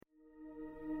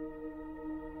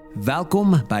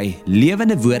Welkom by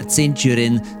Lewende Woord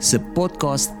Centurion se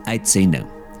podcast uitsending.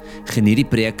 Geniet die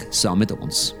preek saam met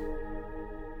ons.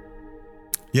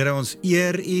 Here, ons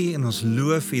eer U en ons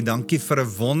loof U. Dankie vir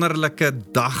 'n wonderlike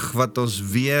dag wat ons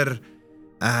weer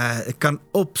kan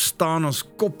opstaan, ons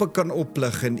koppe kan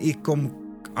oplig en U kom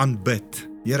aanbid.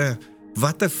 Here,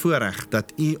 wat 'n voorreg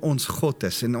dat U ons God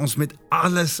is en ons met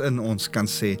alles in ons kan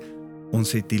sê,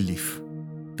 ons het U lief.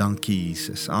 Dankie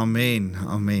Jesus. Amen.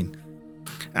 Amen.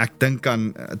 Ek dink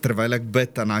aan, terwyl ek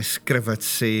bid, aan daai skrif wat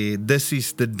sê, "This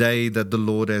is the day that the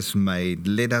Lord has made.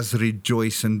 Let us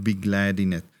rejoice and be glad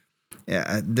in it."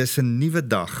 Ja, dis 'n nuwe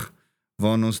dag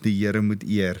waarin ons die Here moet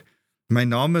eer. My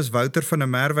naam is Wouter van der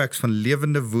Merwe, ek's van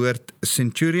Lewende Woord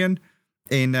Centurion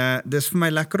en dis vir my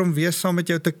lekker om weer saam met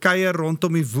jou te kuier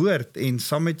rondom die woord en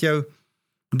saam met jou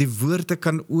die woord te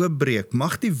kan oopbreek.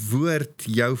 Mag die woord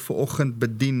jou vanoggend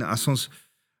bedien as ons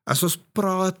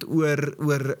praat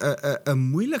oor 'n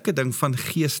moeilike ding van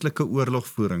geestelike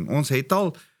oorlogvoering. Ons het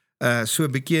al so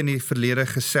 'n bietjie in die verlede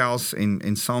gesels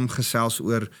en saamgesels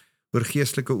oor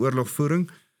geestelike oorlogvoering,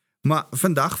 maar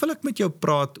vandag wil ek met jou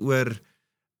praat oor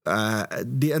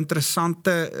die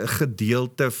interessante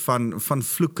gedeelte van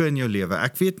vloeke in jou lewe.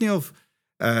 Ek weet nie of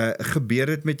gebeur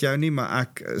het met jou nie, maar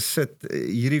ek sit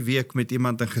hierdie week met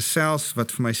iemand in gesels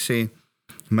wat vir my sê,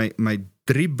 my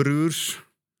 3 broers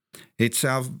het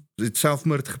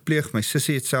selfmoord gepleeg, my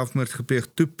sussie het selfmoord gepleeg,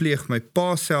 toe pleeg my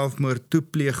pa selfmoord, toe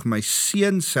pleeg my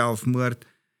seun selfmoord,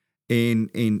 en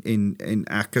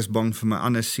ek is bang vir my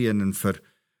ander seun en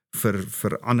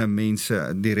vir ander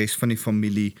mense, die res van die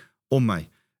familie om my.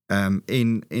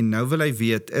 En nou wil hy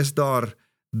weet, is daar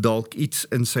dalk iets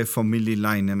in sy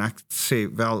familielyn? En ek sê,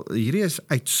 wel, hierdie is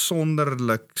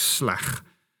uitsonderlik sleg.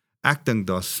 Ek dink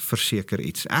daar's verseker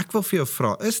iets. Ek wil vir jou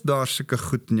vra, is daar sulke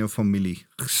goed in jou familie?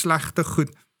 Slegte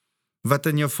goed wat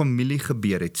in jou familie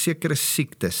gebeur het, sekere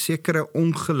siektes, sekere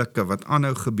ongelukke wat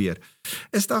aanhou gebeur.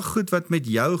 Is daar goed wat met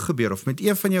jou gebeur, of met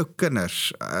een van jou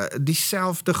kinders,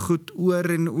 dieselfde goed oor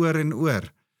en oor en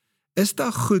oor? Is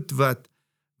daar goed wat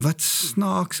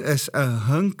snaaks is, 'n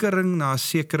hinkering na 'n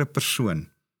sekere persoon?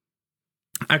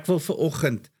 Ek wil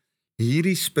vanoggend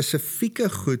hierdie spesifieke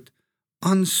goed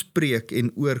aanspreek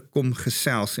en oorkom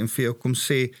gesels en vir jou kom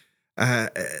sê,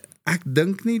 ek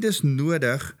dink nie dis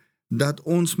nodig dat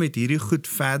ons met hierdie goed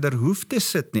verder hoef te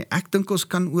sit nie. Ek dink ons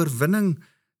kan oorwinning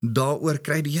daaroor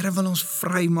kry. Die Here wil ons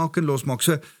vry maak en losmaak.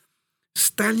 So,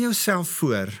 stel jouself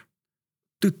voor,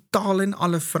 totaal en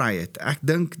alle vryheid. Ek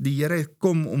dink die Here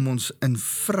kom om ons in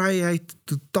vryheid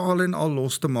totaal en al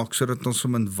los te maak, sodat ons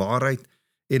hom in waarheid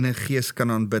en in gees kan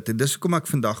aanbid. En dis hoekom ek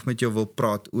vandag met jou wil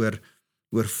praat oor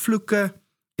vloeke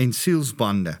en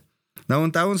sielsbande. Nou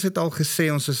onthou, ons het al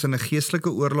gesê, ons is in 'n geestelike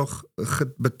oorlog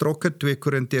betrokke. 2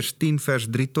 Korintiërs 10 vers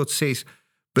 3 tot 6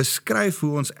 beskryf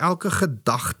hoe ons elke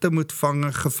gedagte moet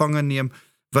gevange neem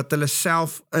wat hulle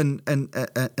self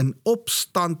in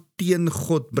opstand teen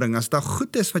God bring. As daar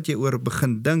goed is wat jy oor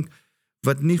begin dink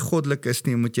wat nie goddelik is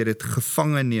nie, moet jy dit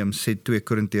gevange neem, sê 2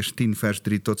 Korintiërs 10 vers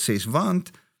 3 tot 6,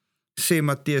 want sê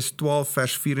Matteus 12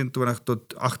 vers 24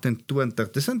 tot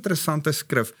 28, dis 'n interessante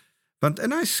skrif, want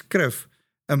in hy skrif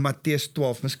in Matteus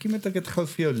 12, miskien moet ek dit gou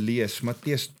vir jou lees,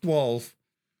 Matteus 12,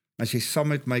 as jy saam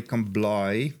met my kan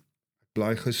blaai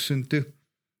gou soontoe.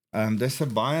 Dis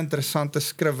 'n baie interessante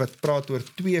skrif wat praat oor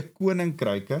 2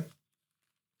 koninkryke,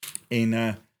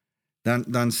 en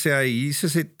dan sê hy,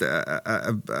 Jesus het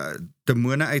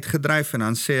demone uitgedryf, en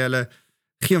dan sê hulle,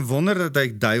 geen wonder dat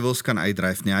hy duiwels kan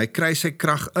uitdryf nie, hy kry sy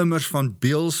krag immers van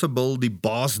Beelzebul, die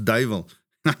baas duiwel.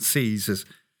 Dan sê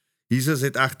Jesus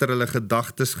het egter hulle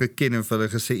gedagtes geken en vir hulle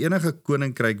gesê, enige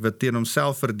koninkryk wat teen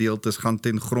homself verdeeld is, gaan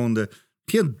ten gronde.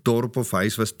 Geen dorp of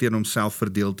huis wat teen homself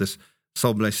verdeeld is,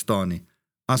 sal bly staan nie.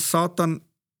 As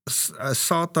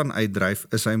Satan uitdryf,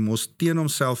 is hy mos teen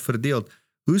homself verdeeld.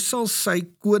 Hoe sal sy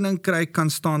koninkryk kan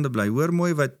staande bly? Hoor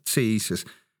mooi wat sê Jesus.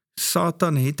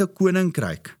 Satan het 'n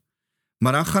koninkryk.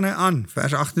 Maar dan gaan hy aan,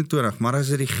 vers 28, maar as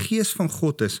dit die gees van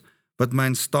God is, wat my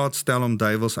in staat stel om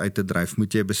duiwels uit te dryf,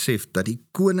 moet jy besef dat die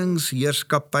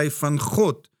koningsheerskappy van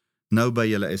God nou by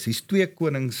julle is. Hier's 2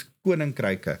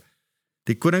 koninkryke.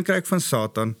 Die koninkryk van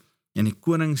Satan en die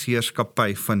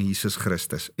koningsheerskappy van Jesus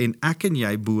Christus. En ek en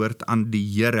jy behoort aan die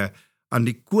Here, aan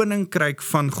die koninkryk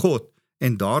van God.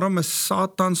 En daarom is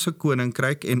Satan se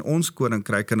koninkryk en ons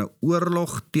koninkryk in 'n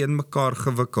oorlog teen mekaar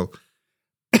gewikkel.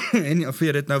 En of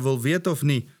jy dit nou wil weet of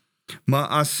nie, maar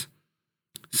as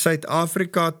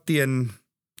Suid-Afrika teen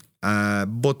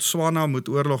Botswana moet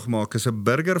oorlog maak, is 'n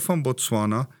burger van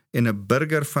Botswana en 'n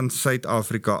burger van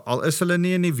Suid-Afrika, al is hulle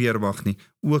nie in die weermag nie,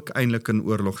 ook eintlik in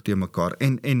oorlog teen mekaar.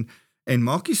 En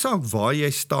maak nie saak waar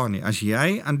jy staan nie, as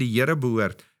jy aan die Here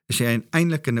behoort, is jy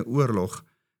eintlik in 'n oorlog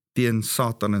teen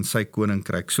Satan en sy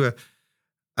koninkryk. So,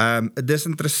 dis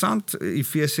interessant,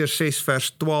 Efesiërs 6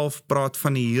 vers 12 praat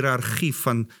van die hiërargie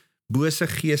van bose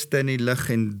geeste in die lig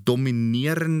en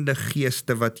dominerende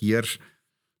geeste wat heers.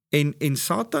 En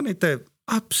Satan het 'n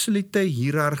absolute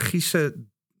hiërargiese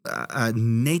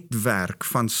netwerk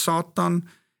van Satan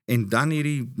en dan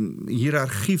hierdie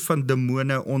hiërargie van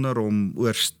demone onder hom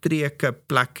oor streke,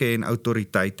 plekke en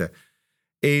autoriteite.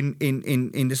 En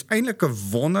dis eintlik 'n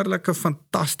wonderlike,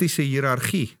 fantastiese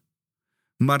hiërargie.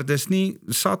 Maar dis nie,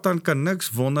 Satan kan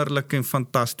niks wonderlik en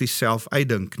fantasties self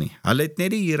uitdink nie. Hulle het net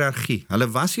die hiërargie.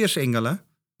 Hulle was eers engele,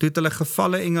 toe het hulle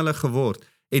gevalle engele geword.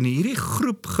 En hierdie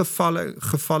groep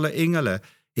gevalle engele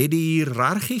het die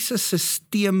hiërargiese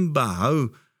sisteem behou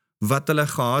wat hulle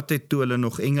gehad het toe hulle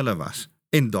nog engele was.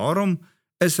 En daarom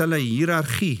is hulle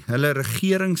hiërargie, hulle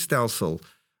regeringsstelsel,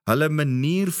 hulle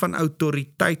manier van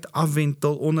autoriteit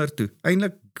afwentel ondertoe.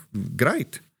 Eintlik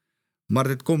great, maar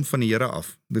dit kom van die Here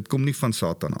af. Dit kom nie van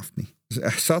Satan af nie.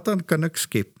 Satan kan niks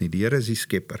skep nie, die Here is die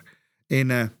skepper.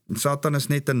 En Satan is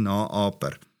net 'n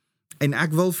naaper. En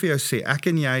ek wil vir jou sê, ek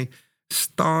en jy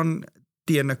staan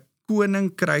teen 'n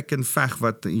koninkryk en veg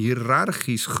wat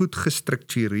hiërargies goed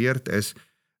gestruktureerd is,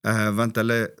 want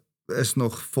hulle is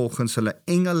nog volgens hulle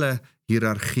engele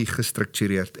hiërargie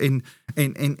gestruktureerd. En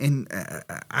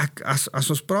as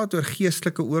ons praat oor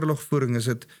geestelike oorlogvoering, is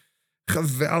dit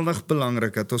geweldig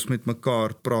belangrik dat ons met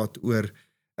mekaar praat oor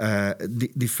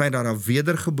die feit dat daar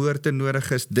wedergeboorte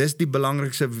nodig is. Dis die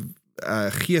belangrikste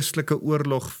geestelike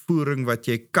oorlogvoering wat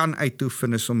jy kan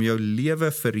uitoefen, is om jou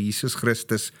lewe vir Jesus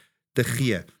Christus te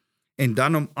gee. En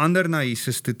dan om ander na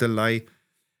Jesus toe te lei,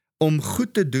 om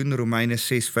goed te doen, Romeine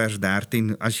 6 vers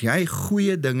 13, as jy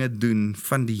goeie dinge doen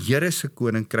van die Here se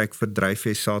koninkryk, verdryf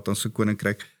jy Satan se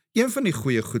koninkryk. Een van die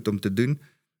goeie goed om te doen,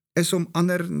 is om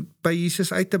ander by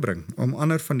Jesus uit te bring, om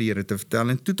ander van die Here te vertel.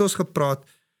 En toe het ons gepraat,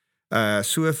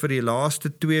 so vir die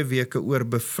laaste 2 weke oor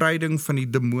bevryding van die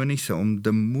demoniese, om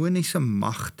demoniese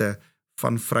magte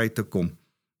van vry te kom.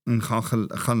 En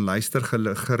gaan luister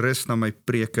gerus na my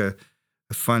preke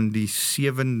van die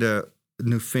 7de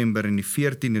November en die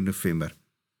 14de November.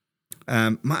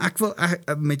 Maar ek wil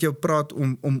met jou praat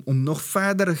om nog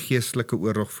verdere geestelike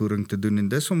oorlogvoering te doen, en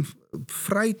dis om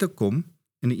vry te kom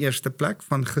in die eerste plek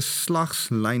van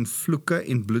geslagslynvloeke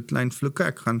en bloedlynvloeke.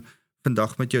 Ek gaan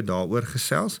vandag met jou daaroor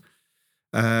gesels.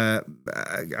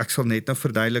 Ek sal net nou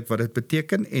verduidelik wat dit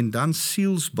beteken, en dan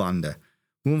sielsbande,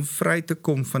 hoe om vry te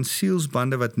kom van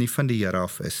sielsbande wat nie van die Here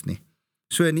af is nie.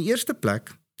 So in die eerste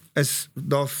plek is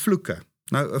daar vloeke.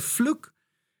 Nou 'n vloek,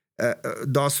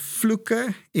 daar's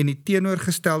vloeke, en die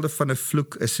teenoorgestelde van 'n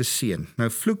vloek is 'n seën. Nou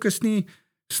vloek is nie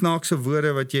snaakse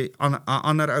woorde wat jy aan 'n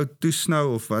ander ou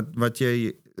toesnou, of wat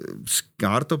jy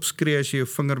hardop skree as jy jou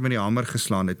vinger met die hamer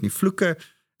geslaan het nie. Vloeke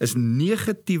is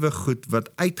negatiewe goed wat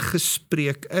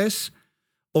uitgespreek is,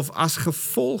 of as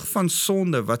gevolg van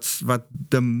sonde, wat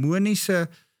demoniese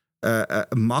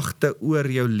magte oor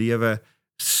jou lewe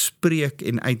spreek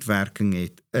en uitwerking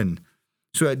het in.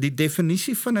 So die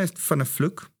definisie van 'n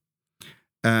vloek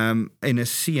en 'n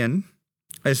seën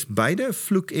is beide 'n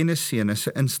vloek en 'n seën is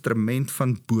 'n instrument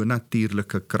van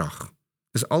bonatuurlike krag.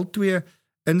 Is al twee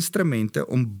instrumente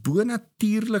om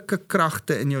bonatuurlike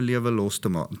kragte in jou lewe los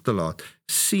te laat.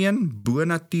 Seën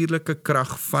bonatuurlike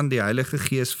krag van die Heilige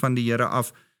Gees van die Here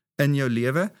af in jou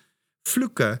lewe.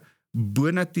 Vloeke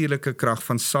bonatuurlike krag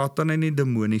van Satan en die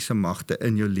demoniese magte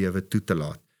in jou lewe toe te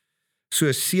laat.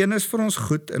 So seën is vir ons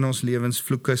goed in ons lewens,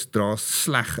 vloeke dra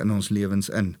sleg in ons lewens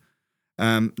in.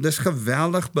 Dis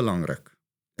geweldig belangrik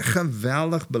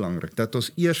dat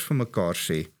ons eers vir mekaar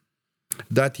sê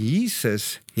dat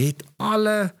Jesus het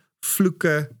alle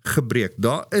vloeke gebreek.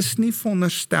 Daar is nie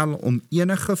veronderstel om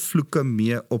enige vloeke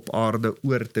mee op aarde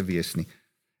oor te wees nie.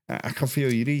 Ek gaan vir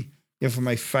jou hierdie, een van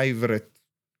my favorite,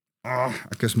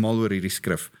 ek is mal oor hierdie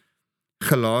skrif,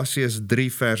 Galasiërs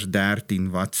 3 vers 13,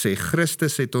 wat sê,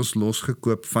 Christus het ons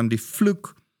losgekoop van die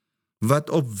vloek wat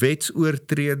op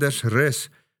wetsoortreders rus,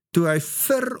 toe hy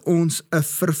vir ons 'n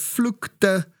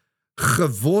vervloekte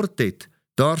geword het.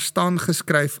 Daar staan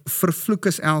geskryf, vervloek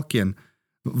is elkeen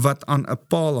wat aan 'n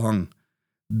paal hang.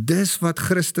 Dis wat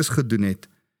Christus gedoen het,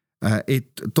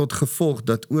 het tot gevolg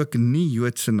dat ook nie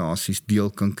Joodse nasies deel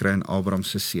kan kry in Abraham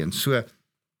se seun. So,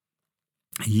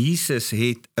 Jesus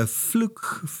het 'n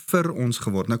vloek vir ons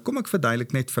geword. Nou kom ek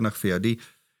verduidelik net vinnig vir jou.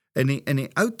 In die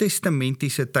Ou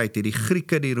Testamentiese tyd, die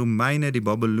Grieke, die Romeine, die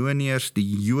Babyloniërs,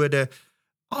 die Jode,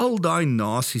 al daai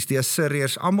nasies, die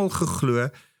Assiriërs, almal geglo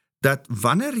dat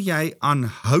wanneer jy aan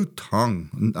hout hang,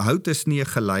 hout is nie 'n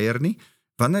geleier nie,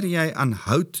 wanneer jy aan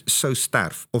hout sou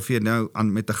sterf, of jy nou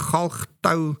met 'n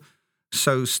galgtou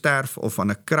sou sterf of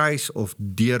aan 'n kruis of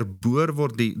deurboor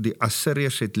word. Die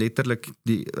Assiriërs het letterlik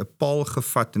die paal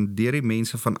gevat en deur die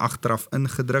mense van agteraf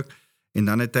ingedruk en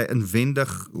dan het hy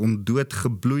inwendig om dood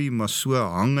gebloei, maar so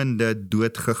hangende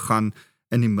dood gegaan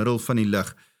in die middel van die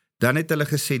lug. Dan het hulle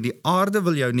gesê, die aarde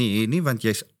wil jou nie hê nie, want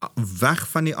jy's weg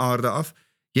van die aarde af,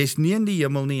 jy's nie in die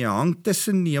hemel nie, jy hang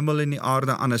tussen die hemel en die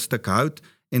aarde aan 'n stuk hout,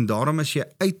 en daarom is jy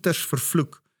uiters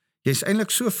vervloek. Jy's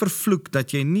eintlik so vervloek,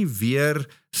 dat jy nie weer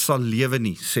sal lewe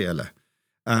nie, sê hulle.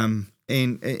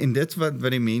 En dit wat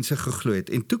die mense geglo het.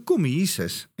 En toe kom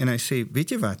Jesus, en hy sê, weet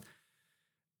jy wat,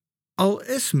 al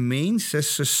is mense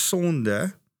se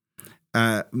sonde,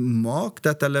 maak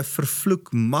dat hulle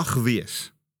vervloek mag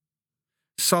wees,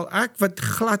 sal ek wat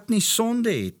glad nie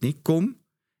sonde het nie, kom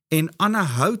en aan 'n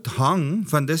hout hang,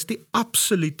 want dis die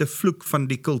absolute vloek van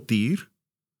die kultuur,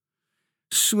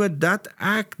 sodat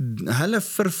ek hulle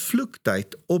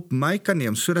vervloektheid op my kan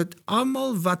neem, sodat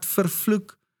almal wat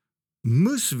vervloek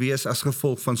moes wees as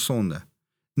gevolg van sonde,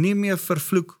 nie meer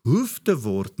vervloek hoef te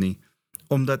word nie,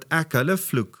 omdat ek hulle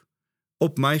vloek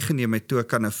op my geneem het, toe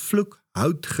ek aan 'n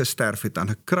vloekhout gesterf het, aan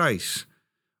 'n kruis,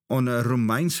 aan 'n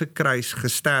Romeinse kruis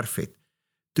gesterf het,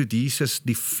 toe Jesus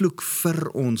die vloek vir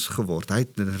ons geword. Hy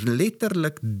het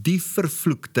letterlik die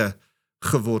vervloekte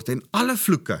geword, en alle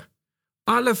vloeke,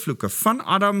 van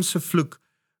Adam se vloek,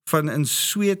 van in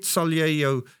sweet sal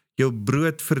jy jou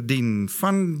brood verdien,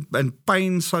 van in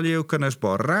pyn sal jy jou kinders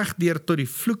baar, reg deur tot die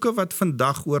vloeke wat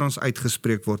vandag oor ons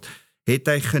uitgespreek word, het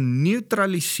hy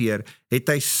geneutraliseer, het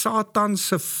hy Satan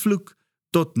se vloek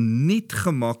tot niet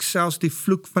gemaak, selfs die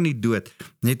vloek van die dood,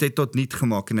 het hy tot niet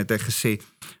gemaak, en het hy gesê,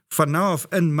 van nou af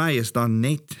in my is daar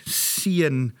net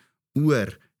seën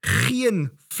oor,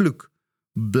 geen vloek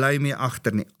bly meer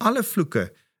agter nie, alle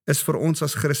vloeke is vir ons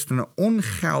as Christene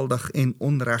ongeldig en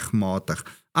onregmatig.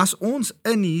 As ons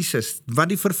in Jesus, wat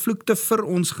die vervloekte vir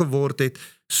ons geword het,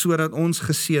 sodat ons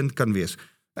geseënd kan wees.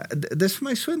 Dis vir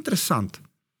my so interessant.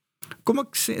 Kom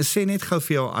ek sê net gou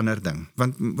vir jou 'n ander ding,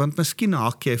 want miskien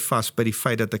haak jy vas by die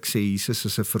feit dat ek sê Jesus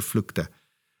is 'n vervloekte.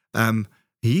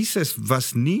 Jesus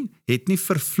het nie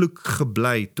vervloek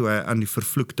gebly toe hy aan die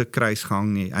vervloekte kruis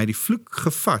gehang nie. Hy het die vloek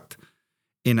gevat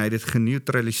en hy het dit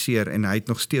geneutraliseer en hy het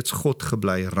nog steeds God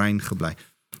gebly, rein gebly.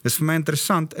 Dis vir my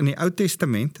interessant, in die Ou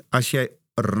Testament, as jy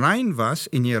rein was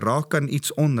en jy raak aan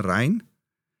iets onrein,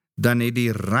 dan het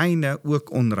die reine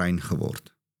ook onrein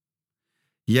geword.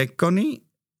 Jy kan nie,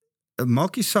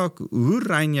 maak nie saak hoe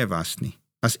rein jy was nie,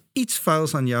 as iets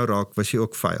vuils aan jou raak, was jy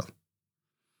ook vuil.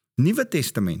 Nuwe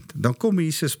Testament, dan kom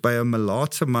Jesus by 'n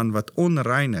melaatse man wat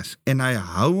onrein is, en hy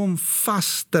hou hom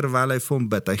vas terwyl hy vir hom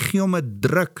bid, hy gee hom 'n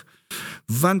druk,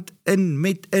 want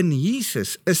in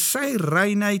Jesus is sy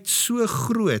reinheid so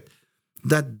groot,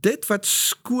 dat dit wat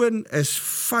skoon is,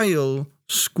 vuil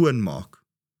skoon maak.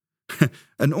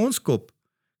 In ons kop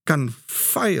kan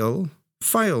vuil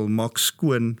maak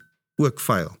skoon ook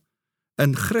vuil.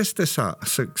 In Christus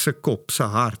se kop, se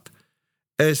hart,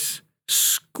 is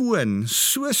skoon,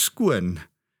 so skoon,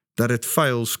 dat dit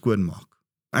vuil skoon maak.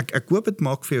 Ek hoop dit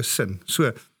maak vir jou sin.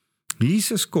 So,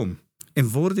 Jesus kom, en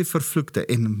word die vervloekte,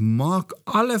 en maak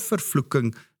alle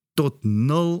vervloeking tot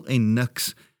nul en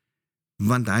niks,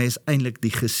 want hy is eintlik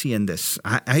die geseëndes.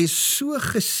 Hy is so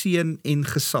geseën en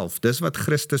gesalf, dis wat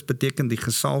Christus beteken, die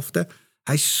gesalfde,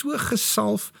 hy is so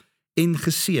gesalf en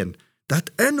geseën, dat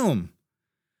in hom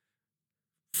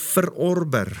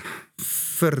verorber,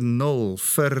 vernul,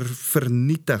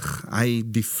 vernietig hy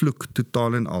die vloek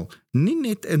totaal en al. Nie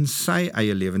net in sy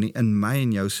eie lewe nie, in my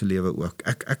en jou se lewe ook.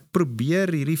 Ek probeer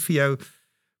hierdie vir jou,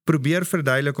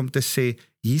 verduidelik om te sê,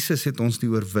 Jesus het ons die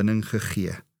oorwinning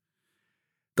gegee.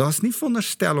 Daar's nie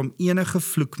veronderstel om enige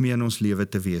vloek meer in ons lewe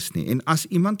te wees nie. En as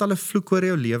iemand al 'n vloek oor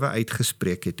jou lewe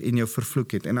uitgespreek het en jou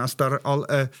vervloek het, en as daar al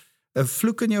 'n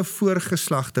vloek in jou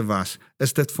voorgeslagte was,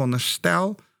 is dit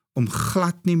veronderstel om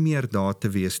glad nie meer daar te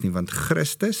wees nie, want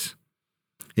Christus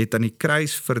het aan die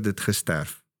kruis vir dit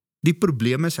gesterf. Die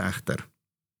probleem is egter,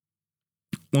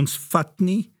 ons vat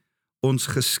nie ons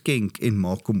geskenk en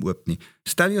maak hom oop nie.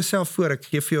 Stel jouself voor, ek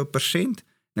gee vir jou 1%,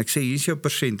 en ek sê, hier is jou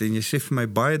persent, en jy sê vir my,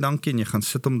 baie dankie, en jy gaan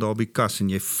sit hom daar by die kas, en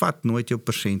jy vat nooit jou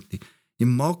persent nie. Jy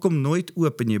maak hom nooit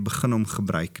oop, en jy begin hom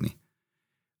gebruik nie.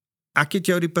 Ek het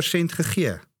jou die persent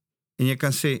gegee, en jy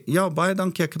kan sê, ja, baie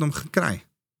dankie, ek het hom gekry.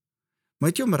 Maar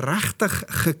het jy hom regtig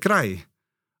gekry,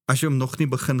 as jy hom nog nie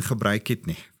begin gebruik het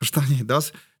nie? Verstaan jy?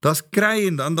 Daar's kry,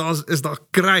 en dan is daar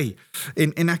kry.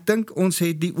 En ek dink, ons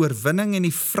het die oorwinning en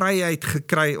die vryheid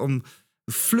gekry, om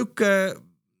vloeke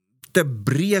te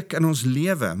breek in ons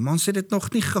lewe, maar ons het dit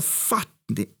nog nie gevat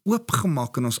nie,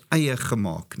 oopgemaak en ons eie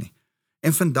gemaak nie.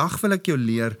 En vandag wil ek jou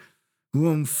leer, hoe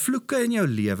om vloeke in jou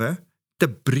lewe te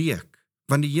breek,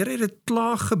 want die Here het dit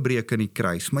klaar gebreek in die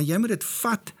kruis, maar jy moet dit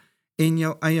vat en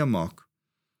jou eie maak.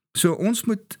 So ons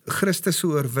moet Christus se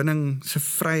oorwinning, se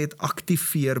vryheid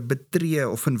aktiveer, betree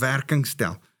of in werking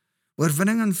stel.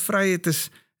 Oorwinning en vryheid is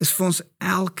vir ons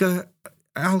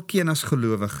elkeen as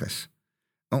gelowiges.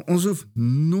 Ons hoef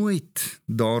nooit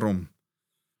daarom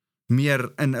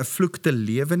meer in 'n vloek te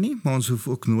lewe nie, maar ons hoef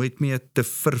ook nooit meer te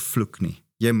vervloek nie.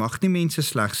 Jy mag nie mense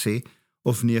sleg sê,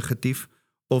 of negatief,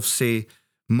 of sê,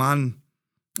 man,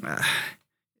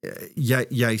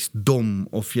 jy's dom,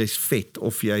 of jy's vet,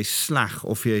 of jy's sleg,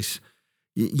 of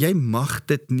jy mag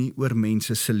dit nie oor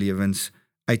mense se lewens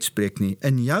uitspreek nie.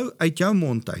 Uit jou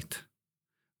mond uit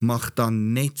mag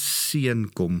dan net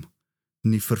seën kom,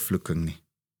 nie vervloeking nie.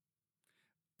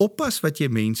 Oppas wat jy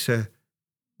mense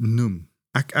noem.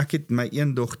 Ek het my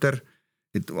een dogter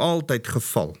het altyd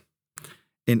geval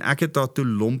en ek het haar toe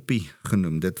Lompie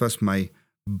genoem. Dit was my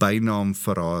bynaam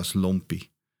vir haar as Lompie.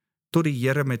 Tot die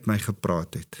Here met my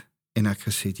gepraat het en ek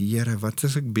gesê het, Here, wat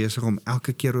is ek besig om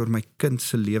elke keer oor my kind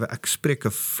se lewe, ek spreek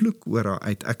 'n vloek oor haar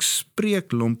uit, ek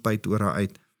spreek lompheid oor haar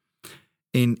uit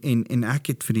en ek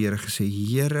het vir die Here gesê,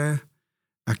 Here,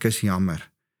 ek is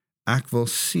jammer, ek wil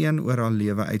seën oor haar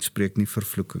lewe uitspreek, nie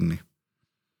vervloeking nie.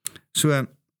 So,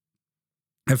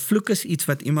 'n vloek is iets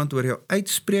wat iemand oor jou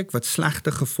uitspreek, wat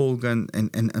slegte gevolge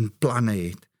en planne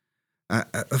het.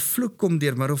 'n Vloek kom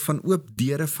deur middel van oop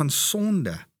deure van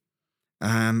sonde.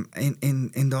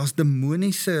 En daar's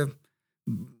demoniese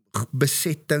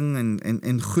besetting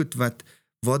en goed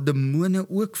waar demone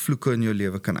ook vloeke in jou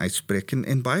lewe kan uitspreek.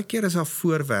 En baie keer is daar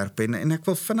voorwerpe en ek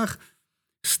wil vinnig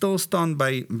stil staan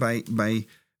by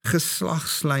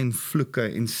geslagslyn vloeke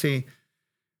en sê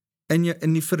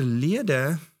in die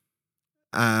verlede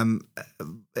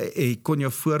kon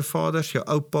jou voorvaders, jou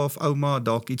oupa of ouma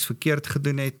dalk iets verkeerd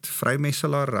gedoen het,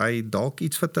 vrymetselary, dalk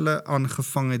iets wat hulle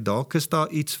aangevang het, dalk is daar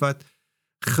iets wat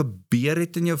gebeur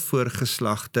het in jou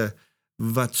voorgeslagte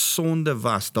wat sonde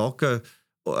was, dalk 'n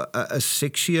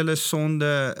seksuele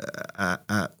sonde,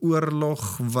 'n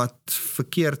oorlog wat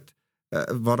verkeerd,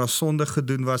 waar daar sonde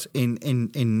gedoen was en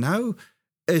nou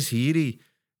is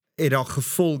het daar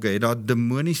gevolge, het daar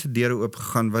demoniese deure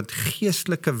oopgegaan wat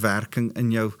geestelike werking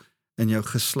in jou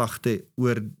geslagte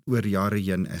oor jare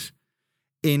heen is.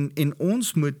 En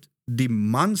ons moet die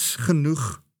mans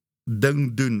genoeg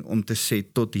ding doen om te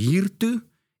sê tot hiertoe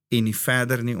en nie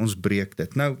verder nie, ons breek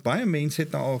dit. Nou, baie mense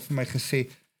het nou al vir my gesê,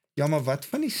 ja, maar wat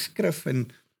van die skrif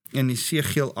in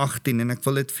Esegiel 18, en ek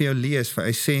wil dit vir jou lees, vir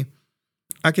hy sê,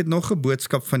 ek het nog 'n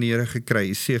boodskap van die Here gekry,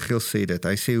 Esegiel sê dit,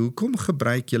 hy sê, hoekom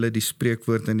gebruik julle die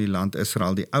spreekwoord in die land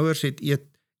Israel, die ouers het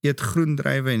eet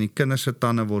groendruiwe en die kinders se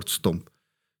tande word stomp.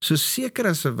 So seker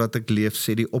as wat ek leef,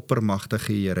 sê die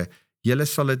oppermagtige Here, julle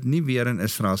sal dit nie weer in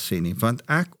Israel sê nie, want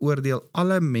ek oordeel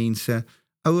alle mense,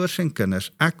 ouers en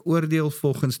kinders, ek oordeel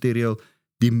volgens die reël,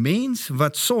 die mens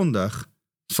wat sondig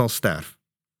sal sterf.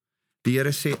 Die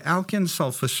Here sê, elkeen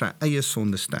sal vir sy eie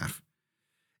sonde sterf.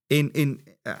 En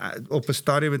op 'n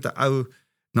stadium met 'n ou,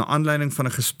 na aanleiding van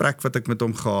 'n gesprek wat ek met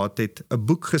hom gehad het, 'n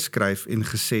boek geskryf en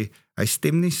gesê, hy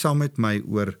stem nie saam met my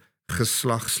oor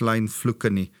geslagslyn vloeke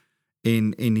nie,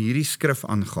 en hierdie skrif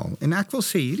aangehaal. En ek wil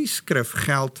sê, hierdie skrif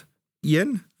geld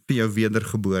 1 vir jou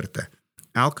wedergeboorte.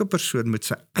 Elke persoon moet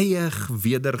sy eie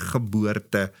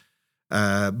wedergeboorte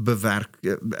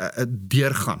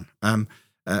deurgaan.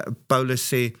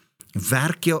 Paulus sê,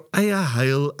 werk jou eie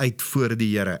heil uit voor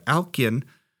die Here. Elkeen,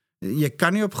 jy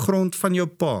kan nie op grond van jou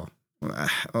pa,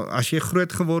 as jy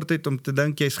groot geword het om te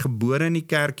dink, jy is gebore in die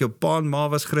kerk, jou pa en ma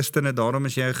was Christene, daarom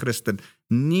is jy 'n Christen.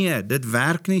 Nee, dit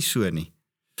werk nie so nie.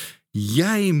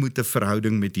 Jy moet 'n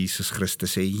verhouding met Jesus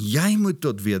Christus hê, jy moet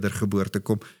tot wedergeboorte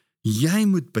kom, jy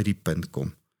moet by die punt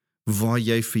kom, waar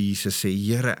jy vir Jesus sê,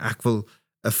 Here, ek wil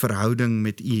 'n verhouding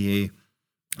met U hê,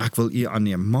 ek wil U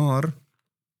aanneem, maar,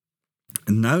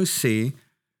 nou sê,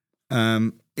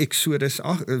 Exodus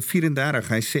 34,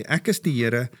 hy sê, ek is die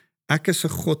Here, ek is 'n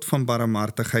God van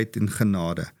barmhartigheid en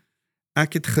genade,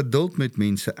 ek het geduld met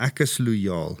mense, ek is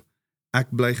loyaal, ek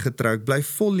bly getrou, ek bly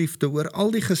vol liefde oor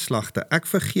al die geslagte, ek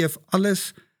vergeef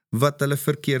alles wat hulle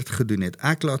verkeerd gedoen het,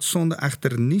 ek laat sonde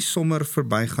egter nie sommer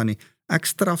verbygaan nie, ek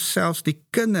straf selfs die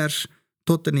kinders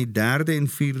tot in die 3de en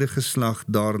 4de geslag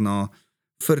daarna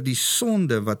vir die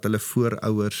sonde wat hulle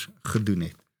voorouers gedoen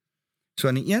het. So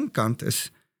aan die een kant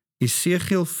is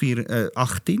Esegiel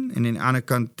 18 en aan die ander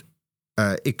kant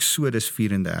Exodus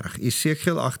 34.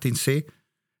 Esegiel 18 sê,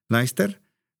 luister,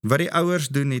 wat die ouers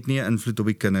doen het nie 'n invloed op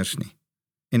die kinders nie.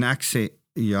 En ek sê,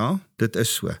 ja, dit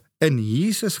is so. In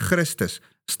Jesus Christus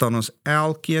staan ons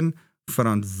elkeen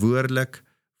verantwoordelik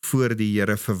voor die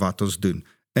Here vir wat ons doen.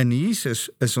 In Jesus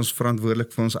is ons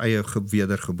verantwoordelik vir ons eie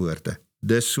wedergeboorte.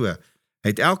 Dis so. Hy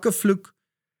het elke vloek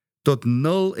tot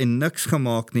 0 en niks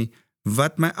gemaak nie.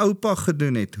 Wat my oupa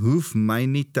gedoen het, hoef my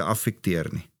nie te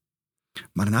affekteer nie.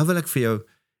 Maar nou wil ek vir jou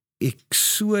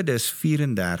Exodus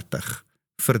 34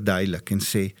 verduidelik en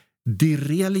sê, die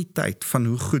realiteit van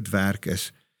hoe goed werk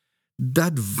is,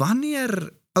 dat wanneer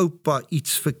oupa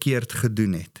iets verkeerd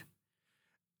gedoen het,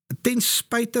 ten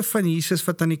spyte van Jesus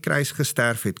wat aan die kruis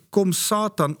gesterf het, kom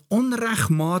Satan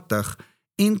onregmatig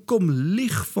en kom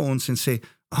lieg vir ons en sê,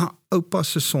 oupa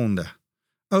se sonde,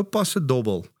 oupa se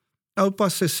dobbel, oupa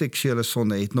se seksuele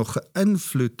sonde het nog 'n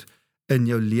invloed in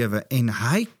jou lewe en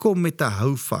hy kom met 'n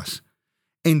houvas.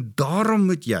 En daarom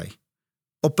moet jy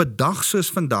op 'n dag soos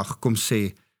vandag kom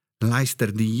sê,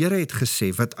 luister, die Here het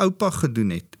gesê, wat oupa gedoen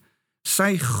het,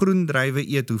 sy groen druiwe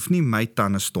eet hoef nie my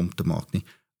tande stomp te maak nie.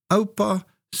 Oupa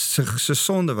se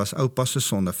sonde was oupa se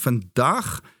sonde.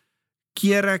 Vandag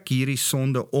keer ek hierdie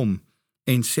sonde om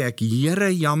en sê ek,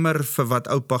 Here, jammer vir wat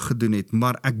oupa gedoen het,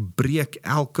 maar ek breek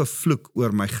elke vloek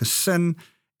oor my gesin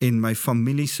en my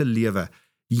familie se lewe.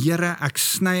 Here, ek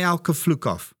sny elke vloek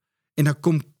af en ek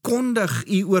kom kondig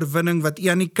u oorwinning wat u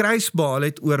aan die kruis behaal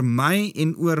het oor my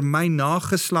en oor my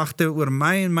nageslagte, oor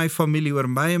my en my familie, oor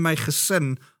my en my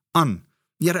gesin aan.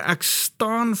 Here, ek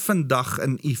staan vandag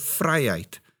in u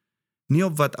vryheid, nie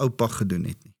op wat oupa gedoen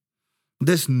het nie.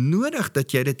 Dis nodig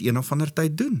dat jy dit een of ander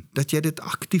tyd doen, dat jy dit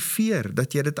aktiveer,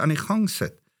 dat jy dit aan die gang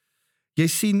sit. Jy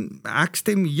sien, ek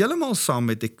stem heeltemal saam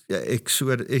met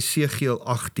Esegiel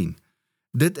 18.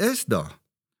 Dit is daar.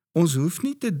 Ons hoef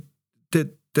nie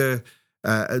te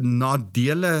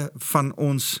nadele van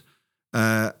ons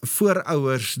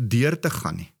voorouers deur te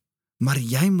gaan nie, maar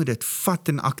jy moet dit vat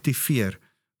en aktiveer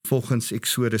volgens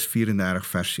Exodus 34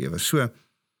 vers 7. So,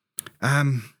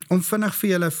 om vinnig vir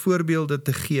julle voorbeelde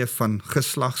te gee van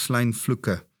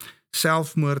geslagslynvloeke,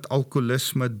 selfmoord,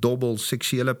 alkoholisme, dobbel,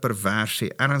 seksuele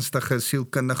perversie, ernstige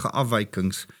sielkundige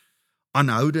afwykings,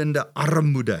 aanhoudende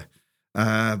armoede,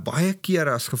 baie keer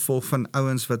as gevolg van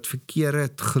ouens wat verkeerde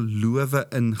gelowe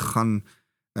in gaan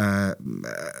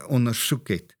ondersoek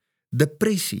het.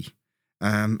 Depressie,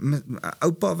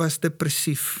 oupa was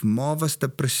depressief, ma was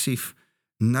depressief,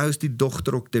 nou is die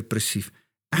dogter ook depressief.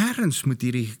 Ergens moet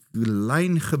hierdie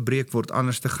lyn gebreek word,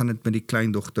 anders te gaan dit met die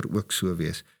kleindogter ook so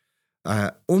wees.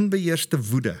 Onbeheerste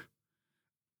woede.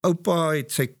 Oupa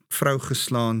het sy vrou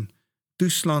geslaan, toe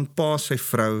slaan pa sy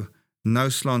vrou, nou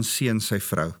slaan seun sy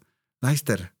vrou.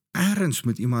 Luister, ergens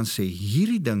moet iemand sê,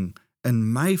 hierdie ding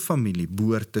in my familie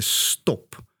behoort te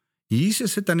stop.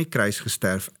 Jesus het aan die kruis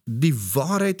gesterf. Die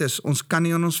waarheid is, ons kan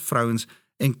nie aan ons vrouens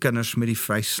en kinders met die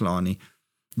vleis slaan nie.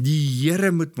 Die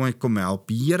Here moet my kom help.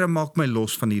 Here, maak my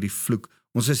los van hierdie vloek.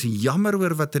 Ons is jammer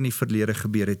oor wat in die verlede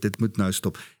gebeur het. Dit moet nou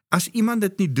stop. As iemand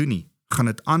dit nie doen nie, gaan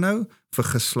dit aanhou vir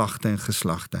geslagte en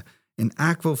geslagte. En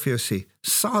ek wil vir jou sê,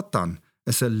 Satan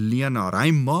is 'n leienaar.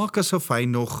 Hy maak asof hy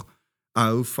nog 'n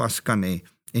houvas kan hê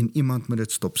en iemand moet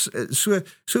dit stop.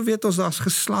 So weet ons, daar's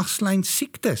geslagslyn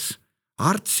siektes,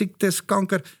 hartsiektes,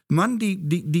 kanker. Man,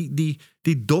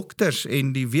 die dokters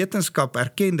en die wetenskap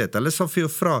erken dit. Hulle sal vir jou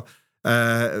vra,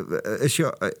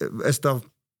 is daar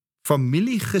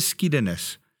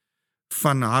familiegeskiedenis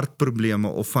van hartprobleme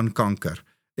of van kanker?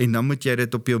 En dan moet jy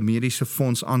dit op jou mediese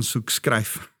fonds aansoek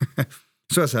skryf.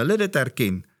 So as hulle dit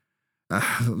erken,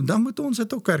 dan moet ons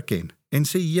dit ook erken. En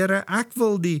sê, Here, ek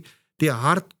wil die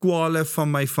hartkwale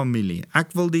van my familie,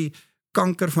 ek wil die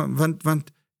kanker van,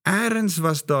 want ergens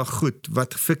was daar goed,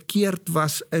 wat verkeerd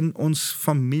was in ons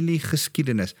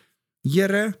familiegeskiedenis.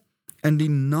 Here, in die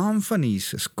naam van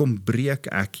Jesus, kom breek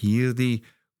ek hierdie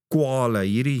kwale,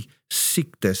 hierdie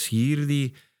siektes,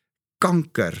 hierdie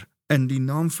kanker, in die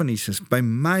naam van Jesus. By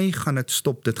my gaan dit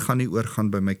stop, dit gaan nie oorgaan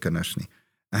by my kinders nie.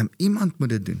 Iemand moet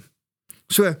dit doen.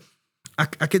 So,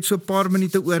 ek het so 'n paar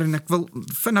minute oor en ek wil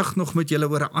vinnig nog met julle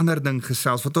oor 'n ander ding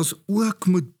gesels, wat ons ook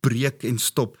moet breek en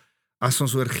stop, as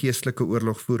ons oor geestelike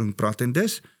oorlogvoering praat. En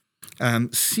dis,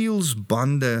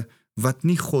 sielsbande wat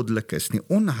nie goddelik is nie,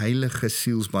 onheilige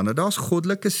sielsbande. Daar's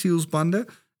goddelike sielsbande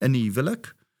in die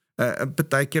huwelik,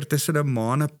 partykeer tussen 'n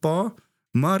ma en 'n pa,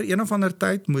 maar een of ander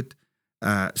tyd moet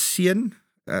seun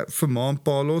vir ma en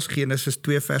pa los, Genesis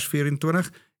 2 vers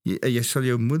 24, jy sal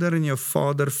jou moeder en jou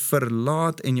vader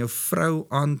verlaat en jou vrou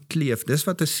aankleef. Dis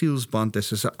wat 'n sielsband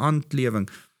is 'n aanklewing.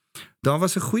 Daar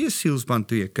was 'n goeie sielsband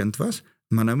toe jy kind was,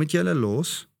 maar nou moet jy hulle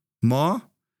los, maar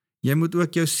jy moet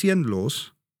ook jou seun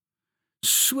los,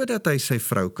 sodat hy sy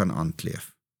vrou kan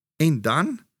aankleef. En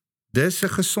dan, dis 'n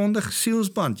gesonde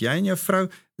sielsband, jy en jou vrou,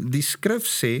 die skrif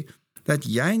sê, dat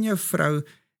jy en jou vrou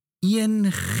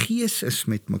een gees is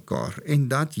met mekaar, en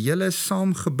dat julle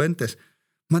saamgebind is.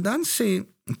 Maar dan sê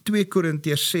 2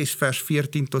 Korintiërs 6 vers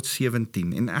 14 tot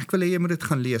 17, en ek wil hê jy moet dit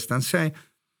gaan lees, dan sê hy,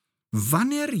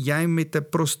 Wanneer jy met 'n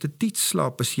prostituut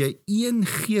slaap, is jy een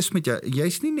gees met jou.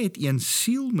 Jy's nie net een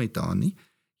siel met haar nie.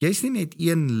 Jy's nie net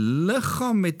een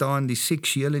liggaam met haar in die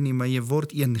seksuele nie, maar jy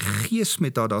word een gees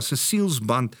met haar. Daar's 'n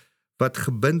sielsband wat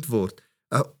gebind word.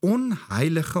 'n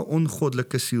Onheilige,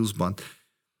 ongoddelike sielsband.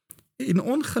 En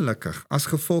ongelukkig, as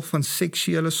gevolg van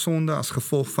seksuele sonde, as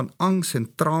gevolg van angs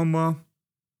en trauma,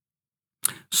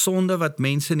 sonde wat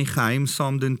mense in die geheim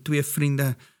saam doen, twee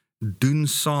vriende doen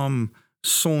saam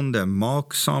sonde,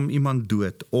 maak saam iemand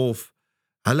dood, of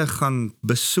hulle gaan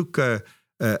besoek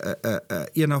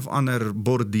een of ander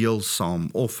bordeel saam,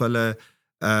 of hulle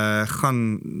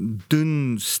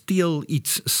gaan steel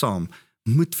iets saam,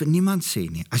 moet vir niemand sê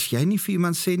nie. As jy nie vir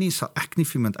iemand sê nie, sal ek nie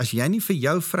vir iemand. As jy nie vir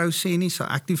jou vrou sê nie, sal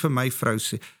ek nie vir my vrou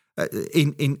sê.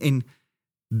 En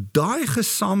daai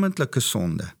gesamentlike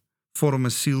sonde vorm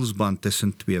 'n sielsband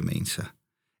tussen twee mense.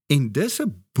 En dis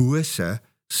 'n bose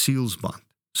sielsband,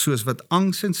 soos wat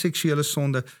angs en seksuele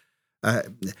sonde,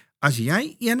 as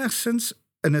jy enigsins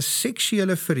in 'n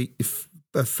seksuele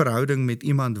verhouding met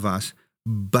iemand was,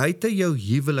 buite jou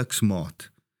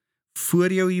huweliksmaat,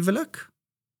 voor jou huwelik,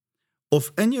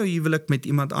 of in jou huwelik met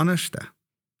iemand anderste,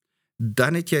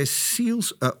 dan het jy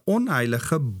 'n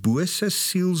onheilige, bose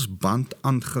sielsband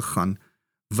aangegaan,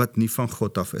 wat nie van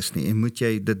God af is nie, en moet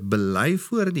jy dit bely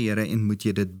voor die Here, en moet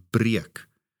jy dit breek.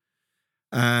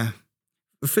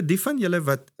 Vir die van julle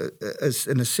wat is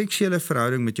in 'n seksuele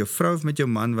verhouding met jou vrou of met jou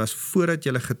man was, voordat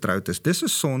julle getroud is, dis 'n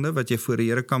sonde wat jy voor die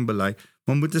Here kan bely,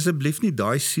 maar moet asseblief nie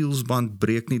daai sielsband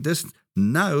breek nie. Dis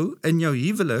nou in jou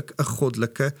huwelik 'n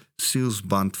goddelike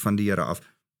sielsband van die Here af,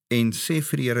 en sê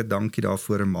vir die Here dankie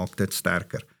daarvoor en maak dit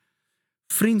sterker.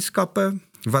 Vriendskappe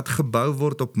wat gebou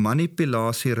word op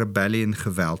manipulasie, rebellie en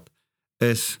geweld,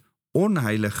 is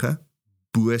onheilige,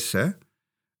 bose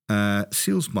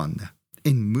sielsbande,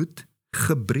 en moet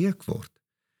gebreek word.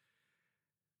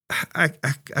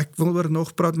 Ek wil oor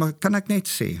nog praat, maar kan ek net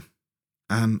sê,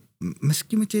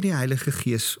 miskien moet jy die Heilige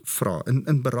Gees vra.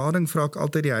 In berading vra ek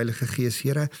altyd die Heilige Gees,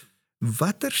 Here,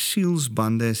 watter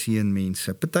sielsbande is hier in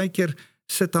mense? Partykeer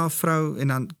sit haar vrou, en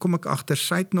dan kom ek agter,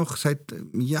 sy het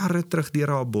jare terug deur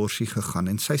haar aborsie gegaan,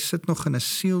 en sy sit nog in 'n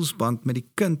sielsband met die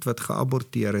kind wat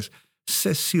geaborteer is,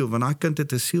 sy siel, want haar kind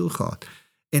het 'n siel gehad.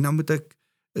 En dan moet ek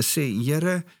sê,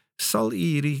 Here, sal u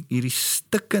hierdie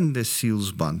stikkende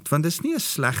sielsband, want dit is nie 'n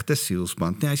slegte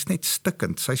sielsband nie, hy is net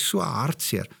stikkend, sy is so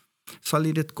hartseer, sal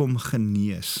u dit kom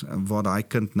genees, waar daai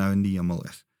kind nou in die hemel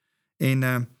is.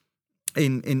 En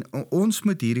ons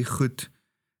moet hierdie goed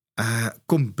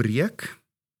kom breek.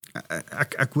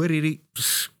 Ek hoor hierdie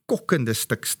skokkende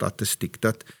stuk statistiek,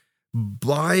 dat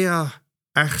baie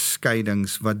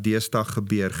egskeidings wat deesdae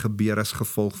gebeur as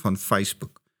gevolg van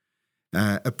Facebook.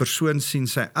 'n persoon sien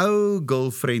sy ou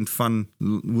girlfriend van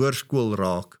hoërskool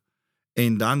raak,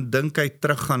 en dan dink hy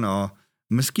terug aan haar,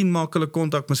 miskien maak hulle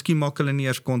kontak, miskien maak hulle nie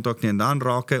eers kontak nie, en dan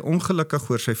raak hy ongelukkig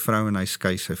oor sy vrou, en hy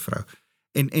skei sy vrou.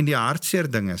 En die hartseer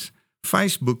ding is,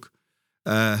 Facebook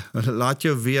laat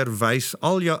jou weer wys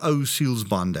al jou ou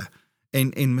sielsbande,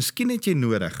 en miskien het jy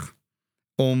nodig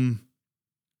om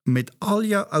met al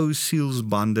jou ou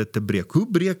sielsbande te breek. Hoe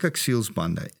breek ek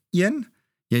sielsbande? 1,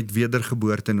 jy het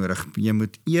wedergeboorte nodig. Jy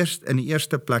moet eers in die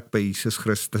eerste plek by Jesus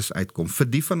Christus uitkom. Vir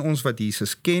die van ons wat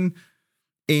Jesus ken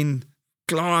en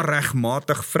klaar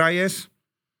regmatig vry is,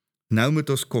 nou moet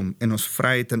ons kom en ons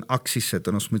vryheid in aksie sit,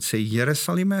 en ons moet sê, Here,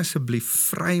 sal U my asseblief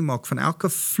vry maak van elke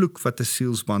vloek wat 'n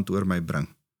sielsband oor my bring.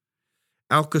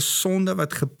 Elke sonde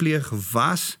wat gepleeg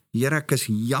was, Here, ek is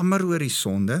jammer oor die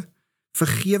sonde,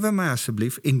 vergewe my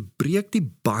asseblief, en breek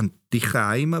die band, die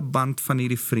geheime band van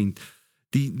hierdie vriend,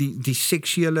 die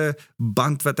seksuele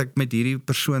band wat ek met hierdie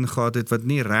persoon gehad het, wat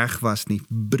nie reg was nie,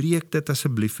 breek dit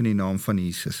asseblief in die naam van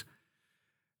Jesus.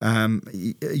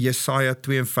 Jesaja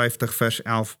 52 vers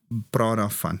 11 praat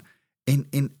daarvan,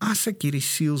 en as ek hierdie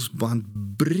sielsband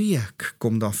breek,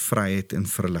 kom daar vryheid en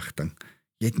verligting.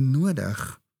 Jy het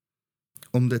nodig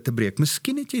om dit te breek.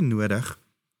 Miskien het jy nodig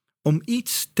om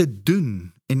iets te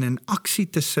doen en in aksie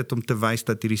te sit om te wys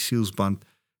dat hierdie sielsband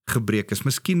gebreek is.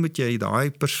 Miskien moet jy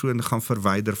daai persoon gaan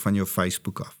verwyder van jou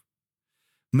Facebook af.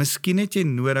 Miskien het jy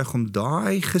nodig om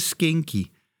daai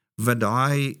geskenkie wat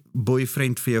daai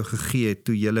boyfriend vir jou gegee het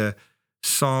toe julle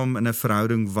saam in 'n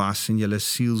verhouding was en julle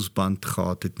sielsband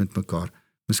gehad het met mekaar.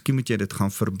 Miskien moet jy dit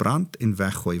gaan verbrand en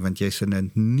weggooi, want jy's in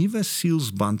 'n nuwe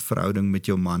sielsband verhouding met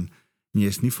jou man en jy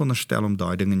is nie veronderstel om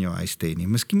daai ding in jou huis te hê nie.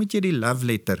 Miskien moet jy die love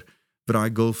letter wat daai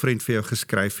girlfriend vir jou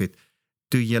geskryf het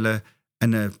toe julle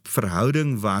in 'n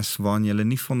verhouding was waarin julle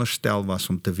nie veronderstel was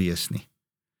om te wees nie.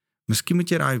 Miskien moet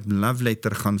jy daai love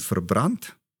letter gaan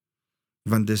verbrand,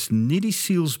 want dis nie die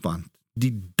sielsband,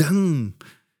 die ding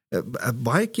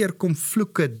Baie keer kom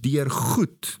vloeke deur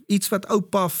goed, iets wat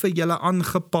oupa vir julle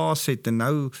aangepas het, en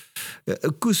nou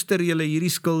koester julle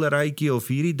hierdie skilderytjie, of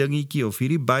hierdie dingetjie, of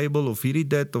hierdie Bybel, of hierdie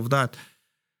dit, of dat.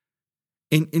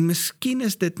 En miskien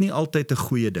is dit nie altyd 'n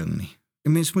goeie ding nie.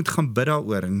 En mens moet gaan bid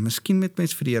daaroor, en miskien moet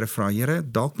mens vir die Here vra,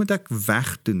 Here, dalk moet ek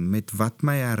wegdoen met wat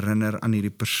my herinner aan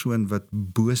hierdie persoon wat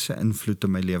bose invloed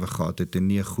in my lewe gehad het, en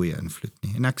nie 'n goeie invloed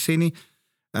nie. En ek sê nie,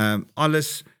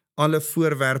 alle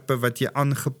voorwerpe wat jy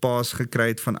aangepas gekry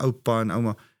het van oupa en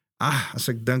ouma, as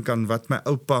ek dink aan wat my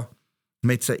oupa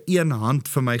met sy een hand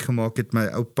vir my gemaak het, my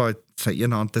oupa het sy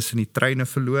een hand tussen die treine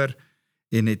verloor,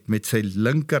 en het met sy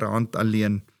linkerhand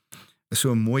alleen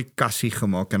so 'n mooi kassie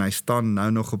gemaak, en hy staan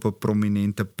nou nog op 'n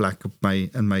prominente plek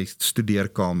in my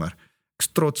studeerkamer. Ek is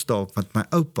trots daarop, want my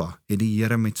oupa het die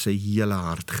Here met sy hele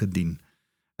hart gedien.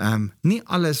 Nie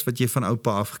alles wat jy van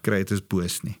oupa afgekry het is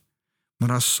boos nie, maar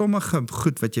daar is sommige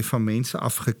goed wat jy van mense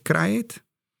afgekry het,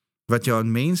 wat jou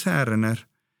aan mense herinner,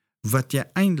 wat jy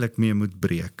eintlik mee moet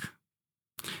breek.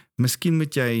 Miskien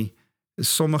moet jy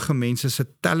sommige mense se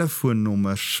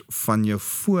telefoonnommers van jou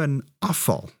foon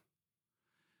afhaal.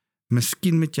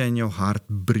 Miskien moet jy in jou hart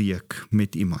breek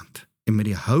met iemand, en met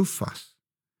die hou vas,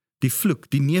 die vloek,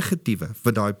 die negatiewe,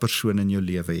 wat daai persoon in jou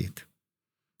lewe het.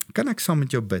 Kan ek saam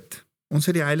met jou bid? Ons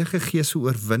het die Heilige Gees se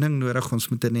oorwinning nodig, ons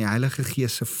moet in die Heilige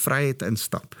Gees se vryheid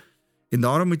instap. En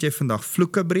daarom moet jy vandag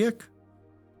vloeke breek,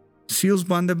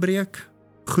 sielsbande breek,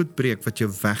 goed breek wat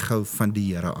jou weghou van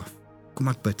die Here af. Kom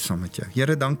ek bid saam met jou.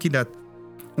 Here, dankie dat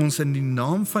ons in die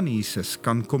naam van Jesus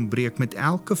kan kom breek met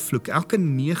elke vloek, elke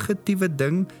negatiewe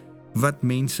ding wat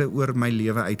mense oor my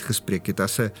lewe uitgespreek het.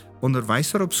 As 'n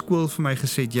onderwyser op skool vir my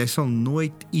gesê het, jy sal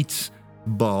nooit iets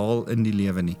behaal in die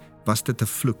lewe nie, was dit 'n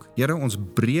vloek. Here, ons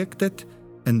breek dit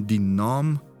in die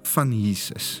naam van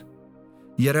Jesus.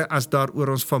 Here, as daar oor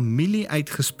ons familie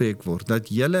uitgespreek word, dat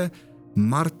julle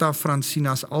Martha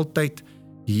Francinas altyd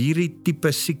hierdie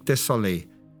tipe siekte sal hê,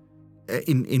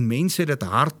 en mense dit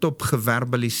hardop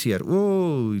geverbaliseer,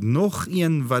 nog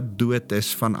een wat dood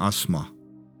is van asma.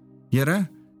 Here,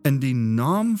 in die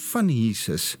naam van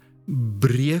Jesus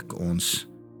breek ons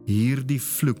hierdie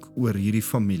vloek oor hierdie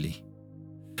familie.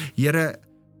 Here,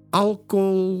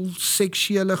 alkohol,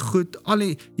 seksuele goed,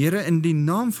 Here, in die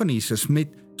naam van Jesus,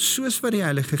 soos wat die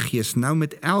Heilige Gees nou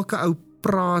met elke ou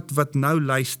praat wat nou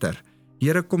luister,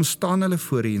 Here, kom staan hulle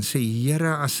voor U en sê,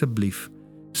 Here, asseblief,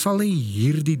 sal U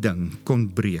hierdie ding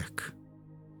kon breek.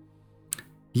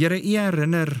 Here, U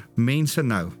herinner mense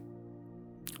nou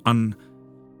aan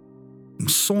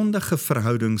sondige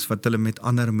verhoudings wat hulle met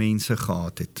ander mense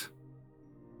gehad het.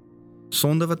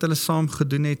 Sonde wat hulle saam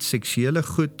gedoen het, seksuele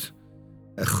goed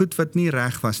wat nie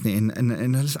reg was nie, en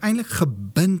hulle is eintlik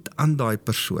gebind aan daai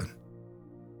persoon.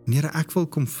 En Here, ek wil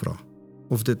kom vra,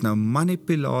 of dit nou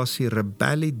manipulasie,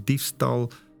 rebellie,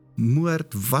 diefstal,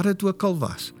 moord, wat dit ook al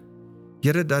was,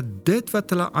 Here, dat dit wat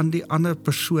hulle aan die ander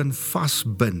persoon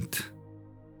vasbind,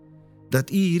 dat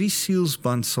U hierdie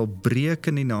sielsband sal breek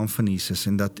in die naam van Jesus,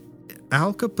 en dat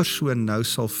elke persoon nou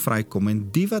sal vrykom,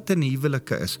 en die wat in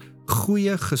huwelike is,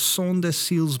 goeie, gesonde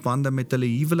sielsbande met hulle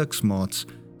huweliksmaats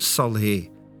sal hê,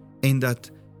 en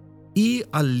dat U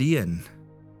alleen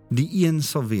die een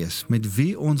sal wees, met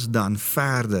wie ons dan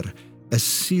verder 'n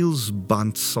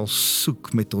sielsband sal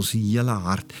soek met ons hele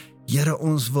hart. Here,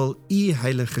 ons wil U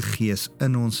Heilige Gees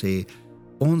in ons hê,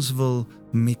 ons wil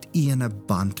met U in 'n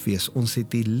band wees, ons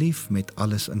het U lief met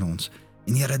alles in ons.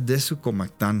 En Here, dis hoekom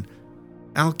ek dan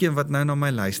elkeen wat nou na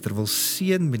my luister wil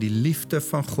seën met die liefde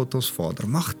van God ons Vader.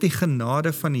 Mag die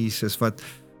genade van Jesus wat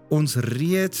ons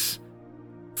reeds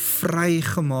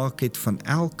vrygemaak het van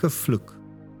elke vloek,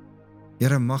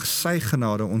 Here, mag sy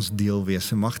genade ons deel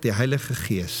wees, en mag die Heilige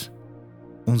Gees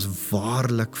ons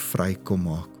waarlik vry kom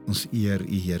maak. Ons eer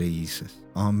U, Here Jesus.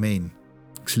 Amen.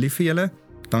 Ek is lief vir julle.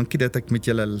 Dankie dat ek met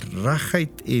julle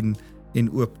reguit en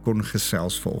oop kon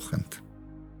gesels vanoggend.